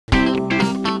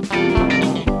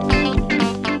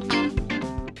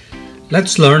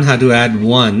Let's learn how to add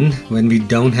 1 when we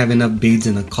don't have enough beads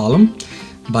in a column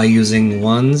by using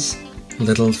 1's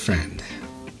little friend.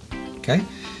 Okay,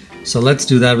 so let's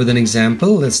do that with an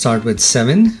example. Let's start with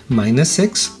 7 minus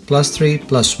 6 plus 3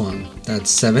 plus 1. That's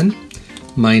 7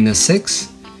 minus 6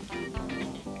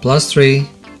 plus 3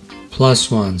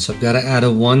 plus 1. So I've got to add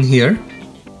a 1 here.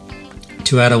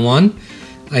 To add a 1,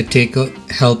 I take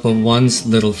help of 1's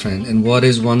little friend. And what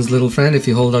is 1's little friend? If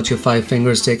you hold out your 5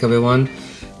 fingers, take away 1.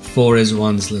 4 is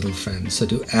 1's little friend. So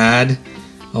to add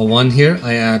a 1 here,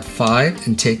 I add 5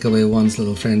 and take away 1's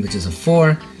little friend, which is a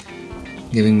 4,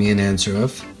 giving me an answer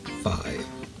of 5.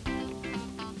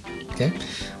 Okay,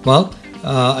 well,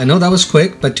 I know that was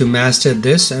quick, but to master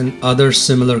this and other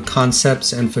similar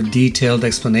concepts and for detailed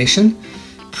explanation,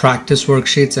 practice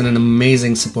worksheets, and an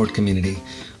amazing support community,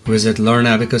 visit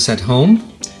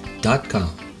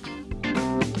learnabacusathome.com.